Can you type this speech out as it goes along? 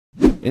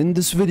In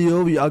this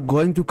video, we are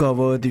going to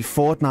cover the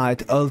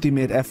Fortnite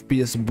Ultimate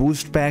FPS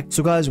Boost Pack.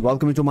 So guys,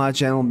 welcome to my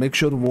channel. Make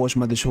sure to watch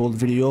this whole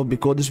video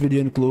because this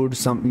video includes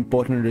some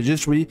important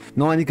registry,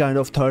 not any kind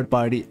of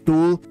third-party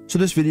tool. So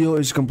this video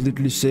is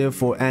completely safe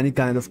for any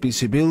kind of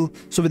PC build.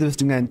 So without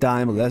wasting any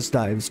time, let's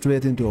dive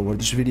straight into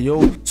this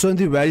video. So in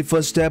the very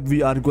first step,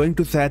 we are going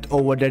to set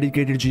our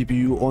dedicated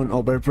GPU on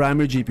our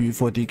primary GPU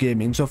for the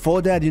gaming. So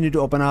for that, you need to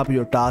open up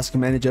your task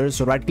manager.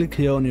 So right click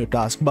here on your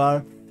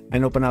taskbar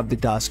and open up the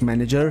task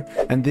manager,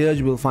 and there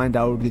you will find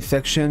out the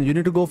section. You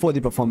need to go for the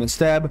performance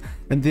tab,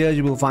 and there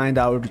you will find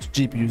out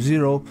GPU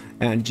 0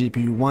 and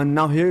GPU 1.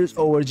 Now here's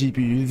our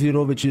GPU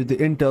 0, which is the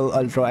Intel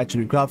Ultra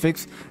HD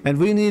graphics, and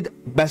we need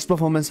best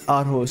performance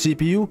RO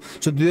CPU.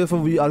 So therefore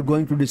we are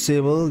going to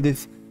disable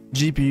this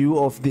GPU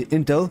of the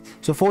Intel.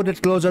 So for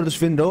that, close out this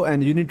window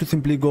and you need to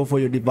simply go for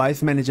your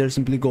device manager.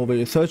 Simply go over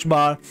your search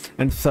bar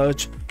and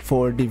search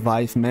for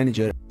device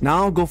manager.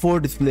 Now go for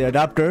display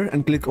adapter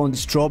and click on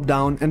this drop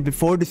down, and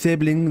before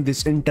disabling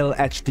this Intel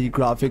HD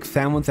graphics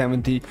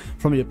 770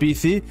 from your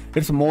PC,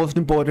 it's most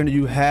important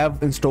you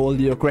have installed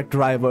your correct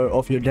driver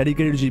of your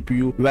dedicated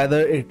GPU,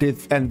 whether it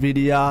is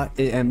Nvidia,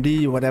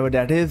 AMD, whatever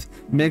that is.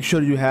 Make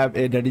sure you have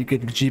a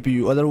dedicated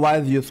GPU,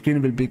 otherwise your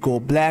screen will go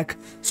black.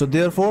 So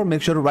therefore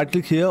make sure to right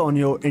click here on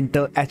your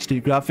Intel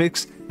HD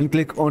graphics and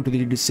click onto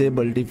the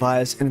disable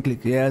device and click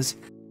yes.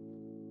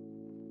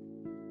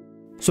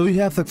 So we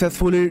have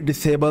successfully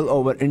disabled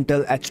our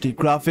Intel HD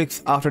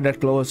graphics. After that,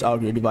 close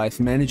out your device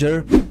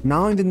manager.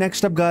 Now in the next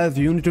step guys,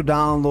 you need to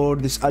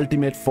download this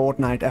Ultimate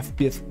Fortnite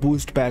FPS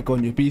Boost Pack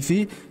on your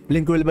PC.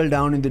 Link available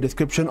down in the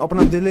description. Open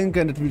up the link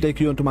and it will take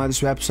you onto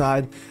this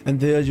website, and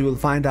there you will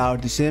find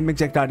out the same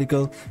exact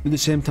article with the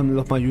same thumbnail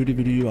of my YouTube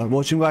video you are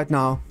watching right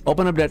now.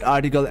 Open up that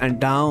article and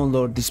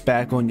download this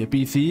pack on your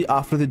PC.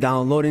 After the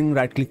downloading,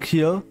 right click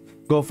here,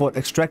 go for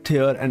extract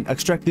here and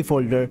extract the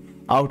folder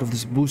out of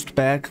this boost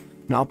pack.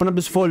 Now open up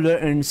this folder,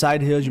 and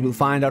inside here you will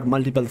find out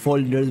multiple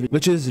folders,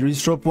 which is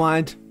restore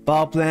point,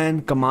 power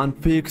plan,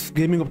 command fix,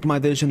 gaming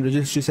optimization,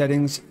 registry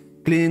settings,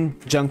 clean,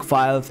 junk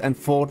files, and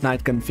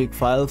Fortnite config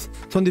files.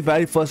 So in the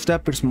very first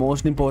step, it's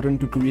most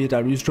important to create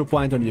a restore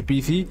point on your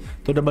PC.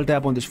 So double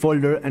tap on this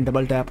folder and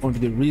double tap onto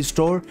the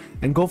restore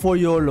and go for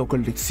your local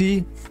disk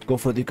C, go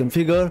for the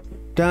configure,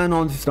 turn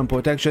on system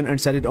protection and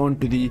set it on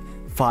to the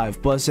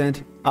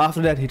 5%.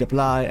 After that, hit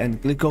apply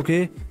and click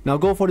OK. Now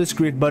go for this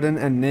create button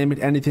and name it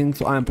anything.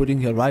 So I am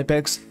putting here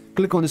Ripex.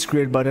 Click on this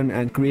create button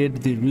and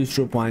create the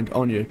restore point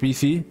on your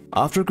PC.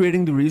 After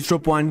creating the restore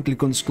point,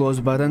 click on this close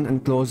button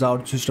and close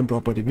out system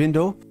property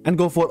window and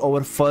go for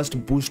our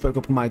first boost pack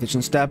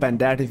optimization step, and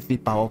that is the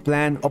power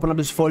plan. Open up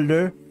this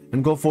folder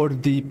and go for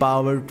the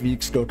power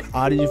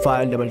tweaks.reg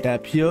file. Double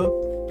tap here,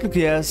 click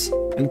yes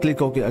and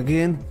click OK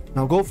again.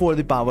 Now go for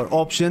the power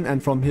option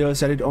and from here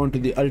set it on to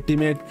the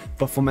ultimate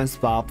performance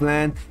power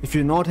plan. If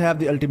you not have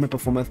the ultimate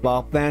performance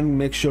power plan,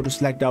 make sure to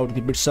select out the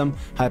Bitsum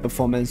high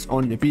performance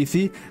on your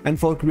PC. And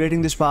for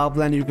creating this power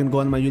plan, you can go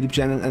on my YouTube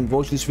channel and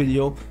watch this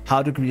video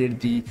how to create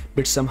the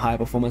Bitsum high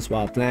performance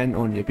power plan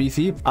on your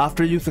PC.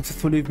 After you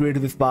successfully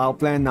created this power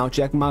plan, now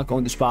check mark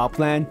on this power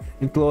plan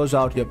and close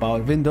out your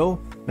power window.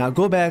 Now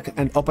go back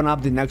and open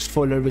up the next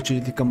folder, which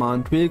is the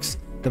command tweaks.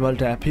 Double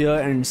tap here,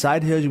 and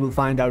inside here you will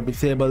find out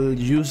disable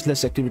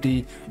useless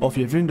activity of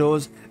your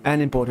Windows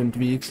and important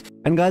tweaks.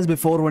 And guys,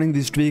 before running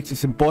these tweaks,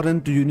 it's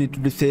important you need to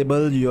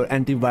disable your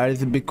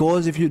antivirus,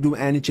 because if you do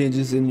any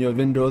changes in your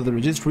Windows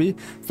registry,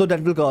 so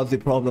that will cause the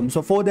problem.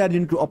 So for that, you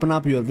need to open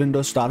up your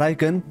Windows start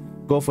icon,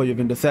 go for your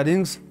Windows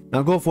settings.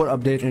 Now go for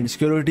update and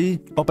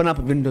security, open up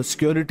Windows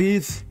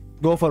securities,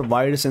 go for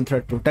virus and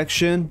threat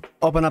protection,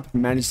 open up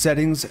manage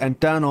settings and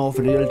turn off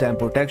real-time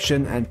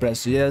protection and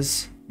press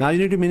yes. Now you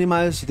need to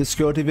minimize the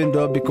security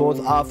window, because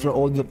after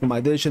all the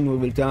optimization we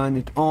will turn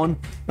it on.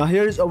 Now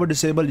here is our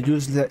disable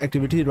useless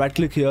activity. Right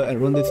click here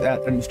and run this as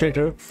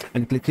administrator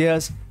and click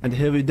yes, and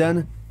here we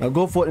done. Now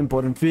go for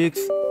important tweaks,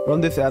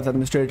 run this as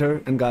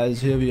administrator, and guys,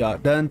 here we are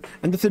done.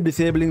 And this is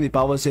disabling the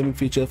power saving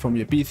feature from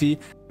your PC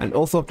and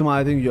also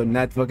optimizing your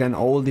network and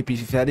all the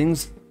PC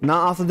settings.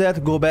 Now after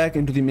that, go back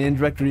into the main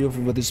directory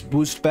of this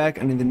boost pack,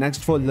 and in the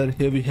next folder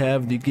here we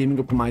have the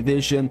gaming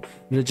optimization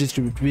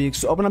registry tweaks.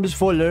 So open up this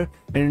folder,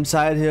 and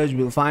inside here you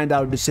will find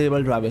out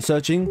disable driver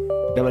searching.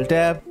 Double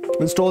tap,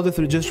 install this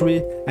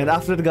registry, and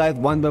after that guys,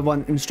 one by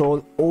one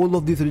install all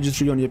of this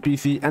registry on your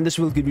PC, and this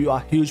will give you a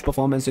huge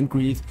performance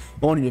increase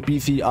on your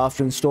PC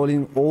after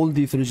installing all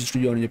these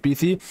registry on your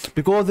PC,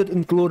 because it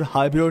include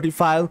high priority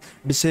file,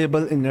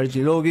 disable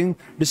energy logging,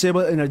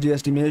 disable energy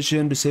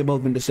estimation, disable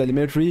Windows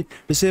telemetry,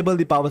 disable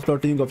the power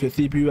slotting of your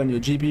CPU and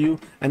your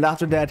GPU, and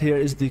after that here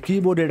is the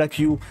keyboard data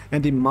queue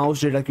and the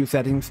mouse data queue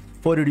settings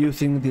for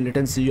reducing the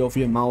latency of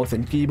your mouse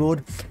and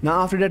keyboard.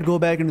 Now after that, go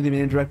back into the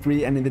main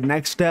directory, and in the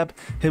next step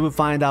here we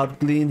find out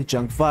clean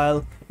junk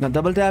file. Now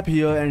double tap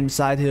here, and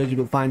inside here you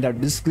will find out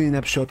this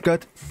cleanup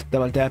shortcut.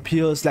 Double tap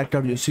here, select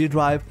out your C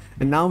drive,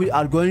 and now we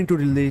are going to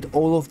delete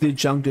all of the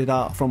junk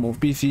data from our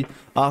PC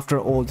after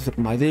all this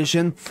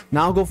optimization.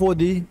 Now go for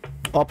the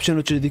option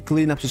which is the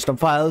cleanup system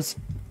files,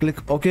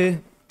 click OK.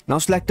 Now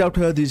select out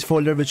here this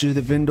folder, which is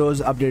the Windows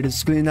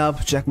updated cleanup,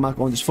 checkmark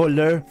on this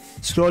folder.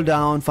 Scroll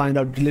down, find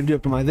out delivery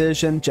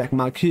optimization,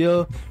 checkmark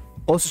here.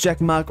 Also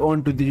checkmark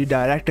onto the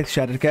DirectX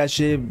shader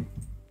cache,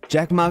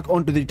 checkmark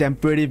onto the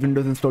temporary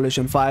Windows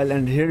installation file,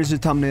 and here is the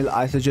thumbnail.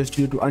 I suggest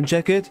you to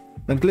uncheck it.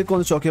 Then click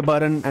on the OK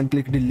button and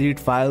click delete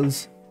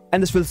files,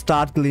 and this will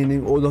start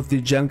cleaning all of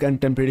the junk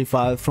and temporary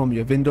files from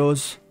your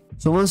Windows.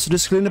 So once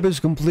this cleanup is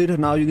completed,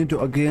 now you need to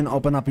again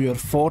open up your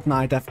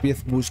Fortnite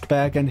FPS boost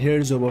pack, and here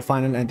is our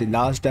final and the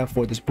last step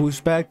for this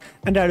boost pack,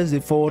 and that is the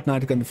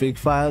Fortnite config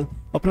file.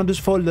 Open up this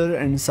folder,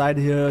 and inside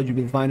here you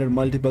will find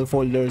multiple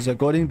folders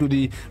according to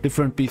the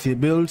different PC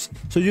builds.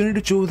 So you need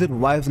to choose it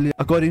wisely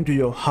according to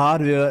your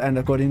hardware and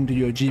according to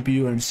your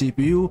GPU and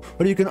CPU,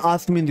 or you can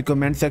ask me in the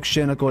comment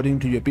section according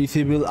to your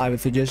PC build. I will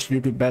suggest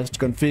you to best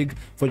config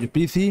for your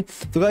PC.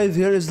 So guys,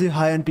 here is the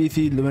high-end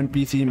PC, low-end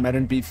PC,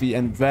 mid-end PC,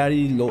 and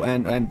very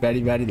low-end and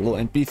very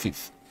low-end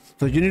PCs.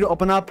 So you need to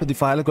open up the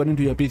file according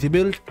to your PC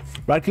build.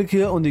 Right click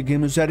here on the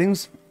game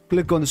settings,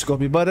 click on this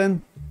copy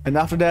button, and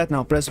after that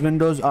now press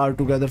Windows R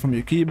together from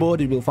your keyboard.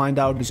 You will find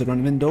out this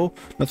run window.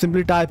 Now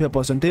simply type your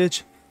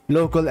percentage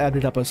local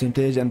edit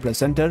percentage and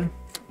press enter.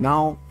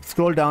 Now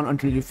scroll down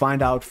until you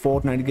find out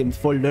Fortnite games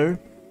folder,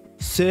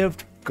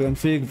 saved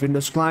config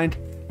Windows client,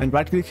 and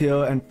right click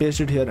here and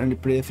paste it here and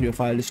replace your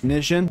file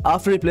destination.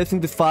 After replacing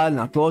this file,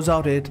 now close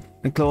out it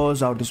and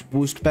close out this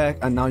boost pack,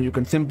 and now you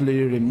can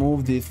simply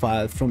remove these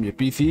files from your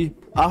PC.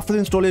 After the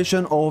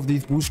installation of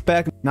this boost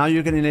pack, now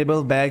you can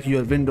enable back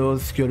your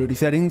Windows security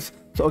settings.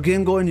 So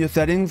again, go in your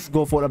settings,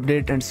 go for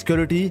update and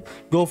security,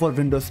 go for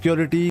Windows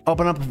security,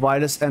 open up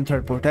virus and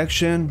threat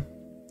protection,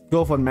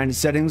 go for manage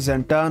settings,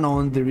 and turn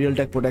on the real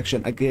tech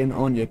protection again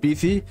on your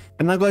PC.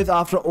 And now guys,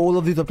 after all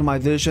of these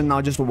optimization,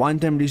 now just one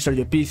time restart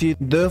your PC.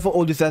 Therefore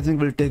all the settings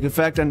will take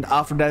effect, and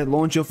after that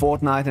launch your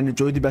Fortnite and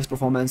enjoy the best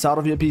performance out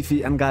of your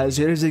PC. And guys,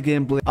 here is the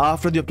gameplay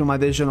after the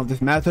optimization of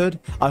this method.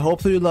 I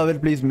hope so you love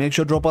it. Please make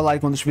sure drop a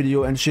like on this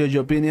video and share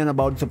your opinion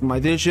about this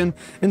optimization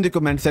in the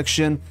comment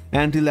section.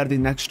 Until at the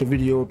next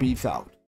video, peace out.